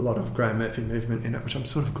not a lot of Graham Murphy movement in it, which I'm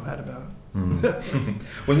sort of glad about.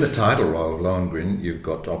 Well, in the title role of Lohengrin, you've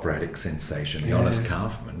got operatic sensation, the Honest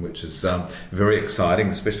Kaufman, which is very exciting,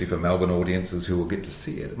 especially for Melbourne audiences who will get to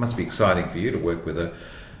see it. It must be exciting for you to work with a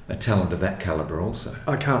talent of that calibre also.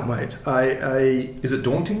 I can't wait. Is it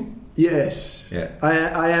daunting? Yes. Yeah.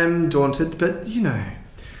 I am daunted, but,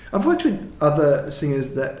 I've worked with other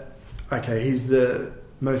singers that, he's the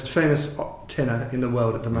most famous tenor in the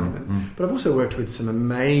world at the moment. But I've also worked with some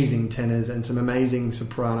amazing tenors and some amazing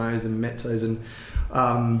sopranos and mezzos and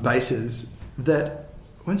basses that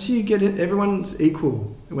once you get it, everyone's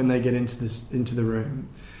equal when they get into the room.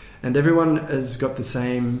 And everyone has got the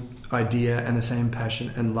same idea and the same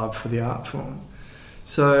passion and love for the art form.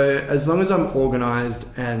 So as long as I'm organised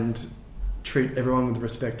and treat everyone with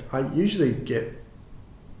respect, I usually get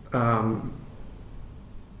a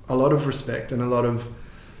lot of respect and a lot of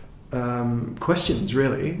questions,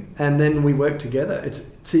 really, and then we work together.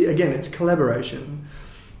 It's collaboration.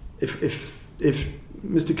 If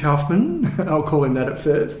Mr. Kaufman, I'll call him that at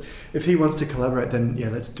first, if he wants to collaborate, then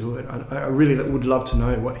let's do it. I really would love to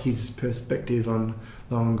know what his perspective on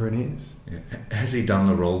Lohengrin is. Yeah. Has he done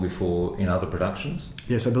the role before in other productions?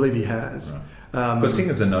 Yes, I believe he has. Right. Because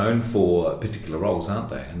singers are known for particular roles, aren't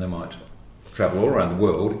they? And they might travel all around the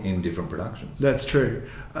world in different productions. That's true.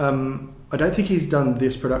 I don't think he's done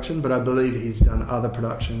this production, but I believe he's done other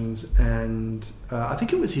productions, and I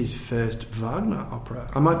think it was his first Wagner opera.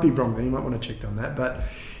 I might be wrong, you might want to check on that, but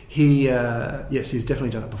he's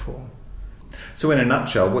definitely done it before. So in a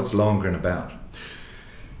nutshell, what's Lohengrin about?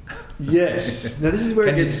 Yes. Now this is where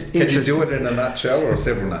it gets interesting. Can you do it in a nutshell or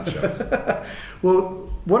several nutshells? Well,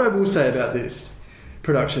 what I will say about this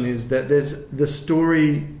production is that there's the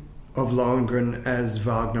story of Lohengrin as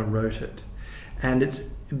Wagner wrote it, and it's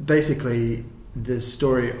basically the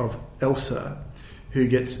story of Elsa, who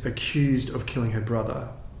gets accused of killing her brother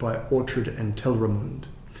by Ortrud and Telramund.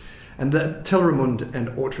 And that Telramund and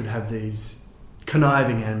Ortrud have these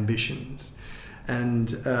conniving ambitions and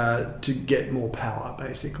to get more power,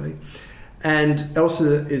 basically. And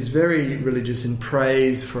Elsa is very religious and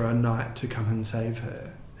prays for a knight to come and save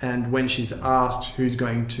her. And when she's asked who's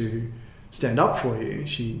going to stand up for you,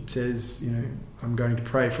 she says, I'm going to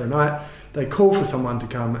pray for a knight. They call for someone to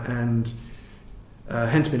come, and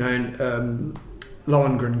hence be known,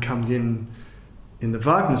 Lohengrin comes in the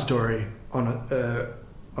Wagner story on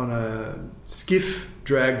a skiff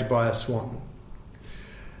dragged by a swan.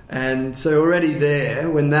 And so already there,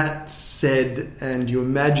 when that's said and you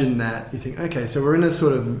imagine that, you think, okay, so we're in a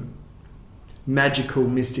sort of magical,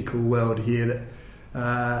 mystical world here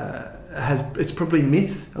that it's probably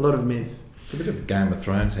myth, a lot of myth. It's a bit of Game of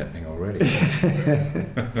Thrones happening already.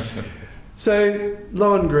 So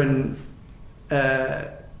Lohengrin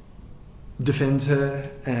defends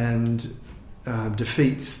her and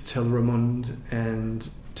defeats Telramund, and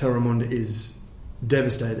Telramund is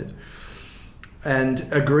devastated and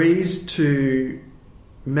agrees to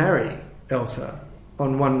marry Elsa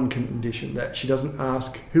on one condition, that she doesn't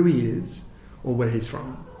ask who he is or where he's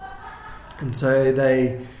from. And so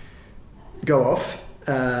they go off,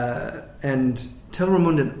 and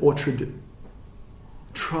Telramund and Ortrud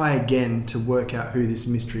try again to work out who this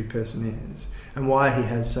mystery person is and why he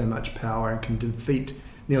has so much power and can defeat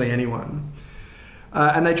nearly anyone.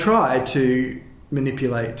 And they try to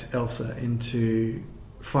manipulate Elsa into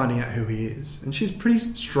finding out who he is. And she's pretty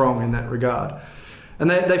strong in that regard. And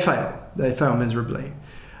they fail. They fail miserably.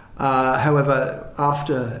 However,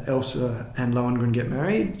 after Elsa and Lohengrin get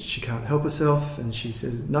married, she can't help herself, and she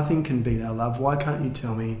says, "Nothing can beat our love. Why can't you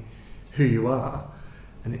tell me who you are?"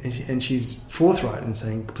 And she's forthright in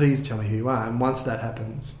saying, "Please tell me who you are." And once that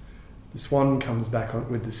happens, the swan comes back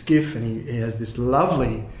with the skiff, and he has this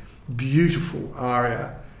lovely, beautiful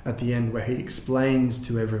aria at the end where he explains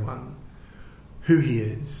to everyone who he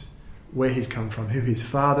is, where he's come from, who his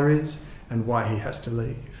father is, and why he has to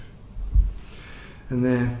leave. And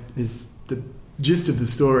there is the gist of the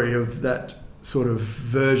story of that sort of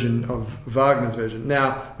version of Wagner's version.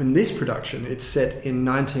 Now, in this production, it's set in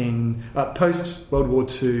post-World War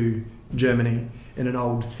II Germany in an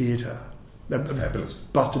old theatre. Fabulous.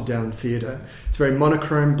 Busted down theatre. It's very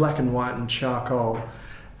monochrome, black and white and charcoal.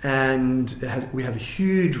 And we have a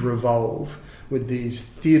huge revolve with these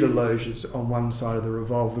theatre loges on one side of the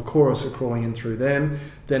revolve. The chorus are crawling in through them.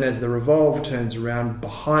 Then as the revolve turns around,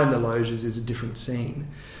 behind the loges is a different scene.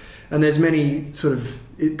 And there's many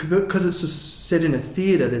because it's set in a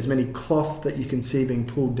theatre, there's many cloths that you can see being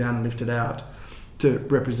pulled down and lifted out to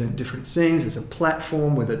represent different scenes. There's a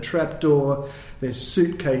platform with a trapdoor, there's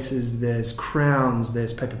suitcases, there's crowns,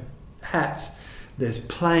 there's paper hats, there's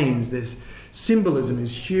planes, there's symbolism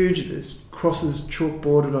is huge. There's crosses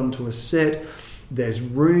chalkboarded onto a set. There's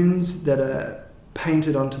runes that are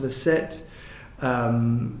painted onto the set.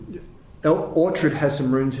 Ortrud has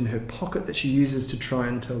some runes in her pocket that she uses to try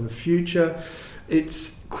and tell the future. It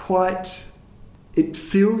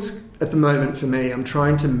feels, at the moment for me, I'm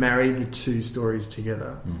trying to marry the two stories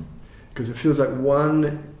together. Because it feels like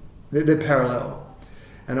they're parallel.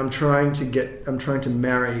 And I'm trying to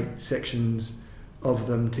marry sections of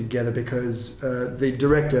them together because the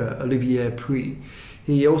director, Olivier Puy,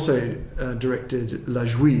 he also directed La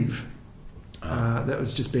Juive. That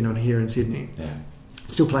was just been on here in Sydney. Yeah.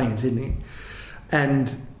 Still playing in Sydney.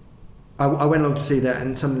 And I went along to see that,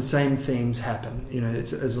 and some of the same themes happen. You know,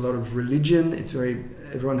 there's a lot of religion.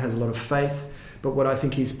 Everyone has a lot of faith. But what I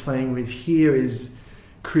think he's playing with here is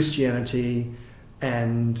Christianity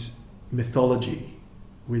and mythology,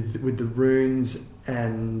 with the runes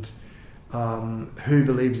and who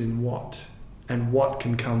believes in what, and what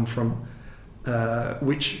can come from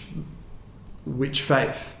which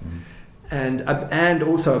faith, and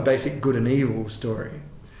also a basic good and evil story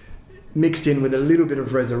mixed in with a little bit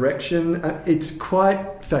of resurrection. It's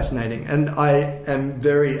quite fascinating, and I am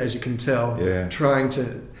very, as you can tell, trying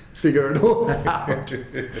to figure it all out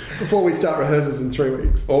before we start rehearsals in 3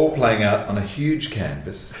 weeks. All playing out on a huge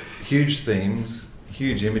canvas, huge themes,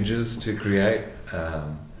 huge images to create.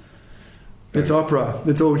 It's opera.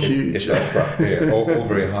 It's all huge. It's opera, yeah, all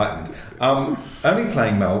very heightened. Only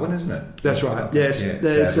playing Melbourne, isn't it? That's right. Yes,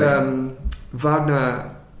 there's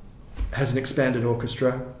Wagner has an expanded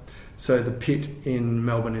orchestra, so the pit in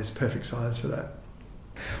Melbourne is perfect size for that.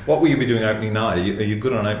 What will you be doing opening night? Are you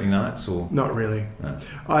good on opening nights, or not really? No.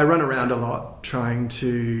 I run around a lot trying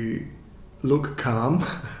to look calm,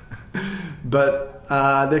 but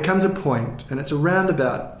there comes a point, and it's around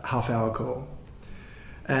about half-hour call.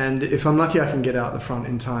 And if I'm lucky, I can get out the front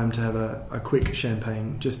in time to have a quick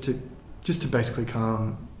champagne, just to basically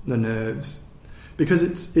calm the nerves,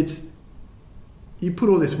 because it's you put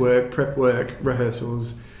all this work, prep work,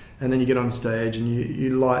 rehearsals, and then you get on stage and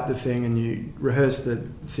you light the thing and you rehearse the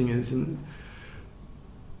singers, and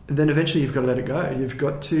then eventually you've got to let it go. You've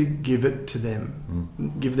got to give it to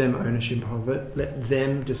them, give them ownership of it, let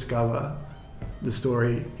them discover the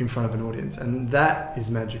story in front of an audience, and that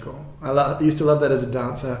is magical. I used to love that as a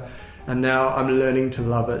dancer, and now I'm learning to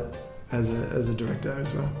love it as a director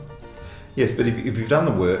as well. Yes, but if you've done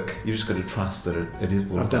the work, you just got to trust that it is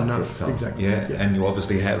will look after itself. Exactly. Yeah, and you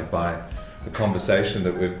obviously have by the conversation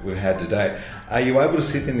that we've had today. Are you able to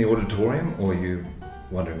sit in the auditorium, or are you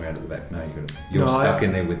wandering around at the back? No, you're stuck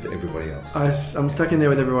in there with everybody else. I'm stuck in there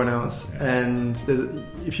with everyone else, and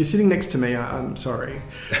if you're sitting next to me, I'm sorry,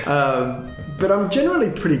 but I'm generally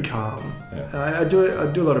pretty calm. Yeah. I do a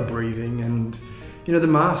lot of breathing, and the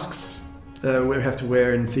masks we have to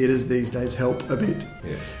wear in theatres these days help a bit.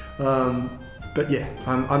 Yes. But yeah,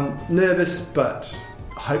 I'm nervous, but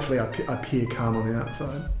hopefully I appear calm on the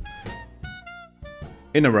outside.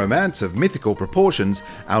 In a romance of mythical proportions,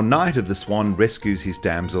 our Knight of the Swan rescues his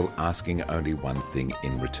damsel, asking only one thing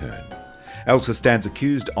in return. Elsa stands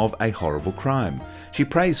accused of a horrible crime. She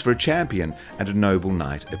prays for a champion, and a noble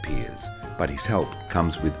knight appears. But his help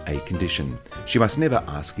comes with a condition. She must never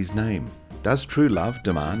ask his name. Does true love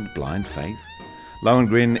demand blind faith?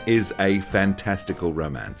 Lohengrin is a fantastical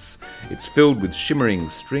romance. It's filled with shimmering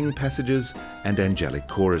string passages and angelic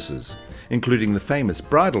choruses, including the famous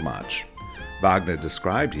Bridal March. Wagner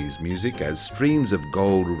described his music as streams of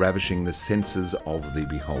gold ravishing the senses of the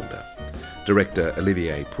beholder. Director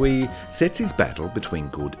Olivier Puy sets his battle between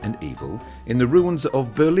good and evil in the ruins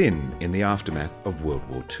of Berlin in the aftermath of World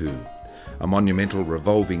War II. A monumental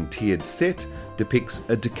revolving tiered set depicts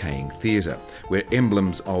a decaying theatre, where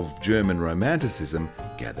emblems of German Romanticism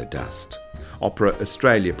gather dust. Opera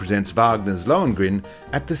Australia presents Wagner's Lohengrin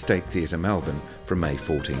at the State Theatre Melbourne from May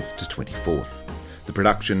 14th to 24th. The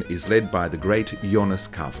production is led by the great Jonas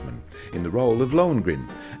Kaufmann in the role of Lohengrin,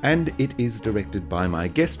 and it is directed by my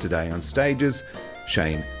guest today on stages,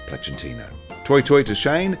 Shane Placentino. Toi toi to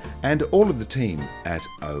Shane and all of the team at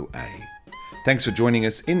OA. Thanks for joining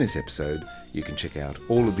us in this episode. You can check out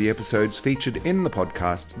all of the episodes featured in the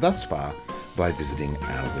podcast thus far by visiting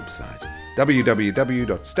our website,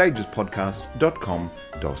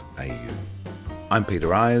 www.stagespodcast.com.au. I'm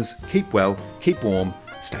Peter Ayres. Keep well, keep warm,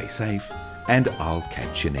 stay safe, and I'll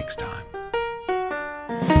catch you next time.